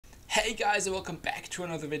Hey guys, and welcome back to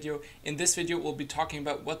another video. In this video we'll be talking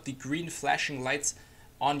about what the green flashing lights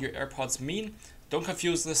on your AirPods mean. Don't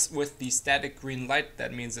confuse this with the static green light,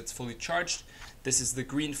 that means it's fully charged. This is the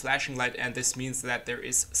green flashing light, and this means that there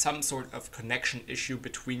is some sort of connection issue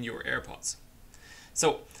between your AirPods.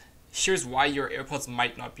 So here's why your AirPods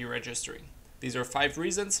might not be registering. These are 5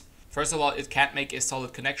 reasons. First of all, it can't make a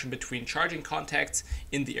solid connection between charging contacts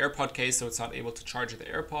in the AirPod case, so it's not able to charge the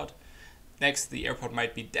AirPod. Next, the AirPod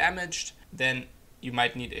might be damaged. Then you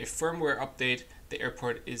might need a firmware update. The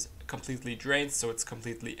AirPod is completely drained, so it's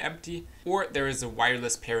completely empty. Or there is a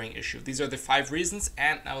wireless pairing issue. These are the 5 reasons,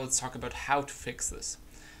 and now let's talk about how to fix this.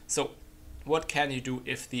 So, what can you do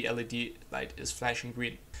if the LED light is flashing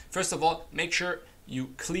green? First of all, make sure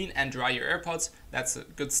you clean and dry your AirPods. That's a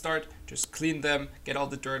good start. Just clean them, get all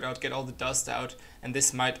the dirt out, get all the dust out, and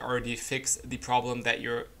this might already fix the problem that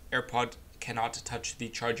your AirPod cannot touch the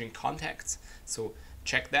charging contacts. So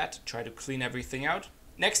check that, try to clean everything out.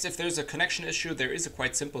 Next, if there's a connection issue, there is a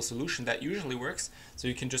quite simple solution that usually works. So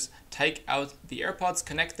you can just take out the AirPods,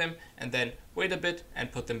 connect them, and then wait a bit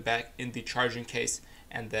and put them back in the charging case,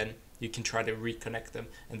 and then you can try to reconnect them.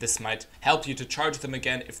 And this might help you to charge them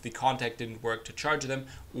again if the contact didn't work to charge them,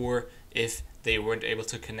 or if they weren't able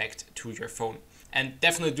to connect to your phone. And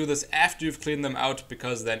definitely do this after you've cleaned them out,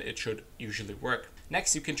 because then it should usually work.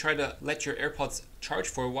 Next, you can try to let your AirPods charge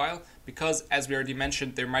for a while, because as we already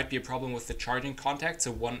mentioned, there might be a problem with the charging contact.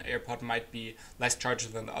 So one AirPod might be less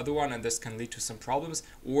charged than the other one, and this can lead to some problems,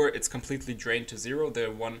 or it's completely drained to zero, the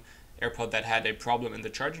one AirPod that had a problem in the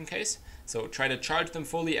charging case. So try to charge them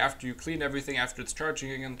fully after you clean everything, after it's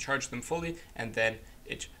charging again, charge them fully, and then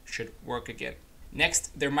it should work again.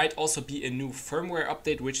 Next, there might also be a new firmware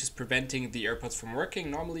update which is preventing the AirPods from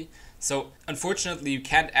working normally. So unfortunately, you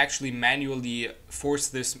can't actually manually force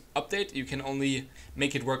this update. You can only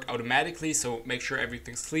make it work automatically, so make sure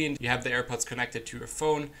everything's clean. You have the AirPods connected to your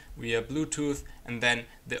phone via Bluetooth, and then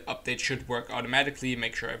the update should work automatically.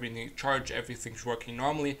 Make sure everything's charged, everything's working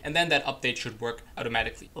normally, and then that update should work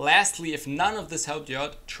automatically. Lastly, if none of this helped you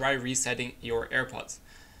out, try resetting your AirPods.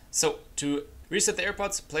 So to reset the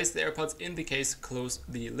AirPods, place the AirPods in the case, close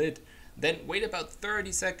the lid. Then wait about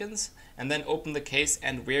 30 seconds and then open the case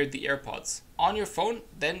and wear the AirPods. On your phone,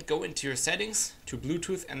 then go into your settings, to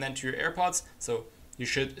Bluetooth, and then to your AirPods. So you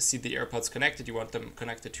should see the AirPods connected. You want them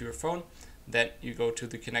connected to your phone. Then you go to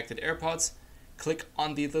the connected AirPods, click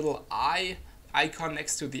on the little eye icon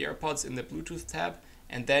next to the AirPods in the Bluetooth tab,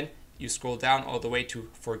 and then you scroll down all the way to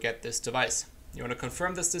forget this device. You want to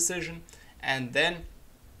confirm this decision, and then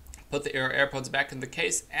put the AirPods back in the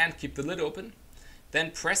case and keep the lid open.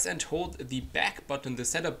 Then press and hold the back button, the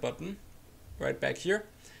setup button, right back here.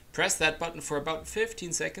 Press that button for about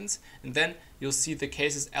 15 seconds, and then you'll see the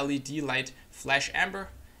case's LED light flash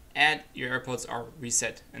amber, and your AirPods are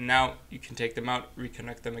reset. And now you can take them out,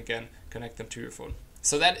 reconnect them again, connect them to your phone.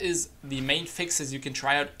 So that is the main fixes you can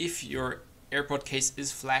try out if your AirPod case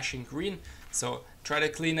is flashing green. So try to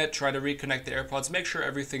clean it, try to reconnect the AirPods, make sure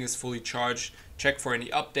everything is fully charged, check for any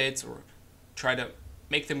updates, or try to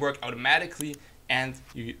make them work automatically. And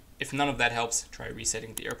if none of that helps, try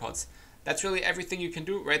resetting the AirPods. That's really everything you can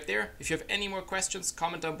do right there. If you have any more questions,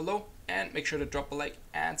 comment down below, and make sure to drop a like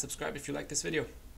and subscribe if you like this video.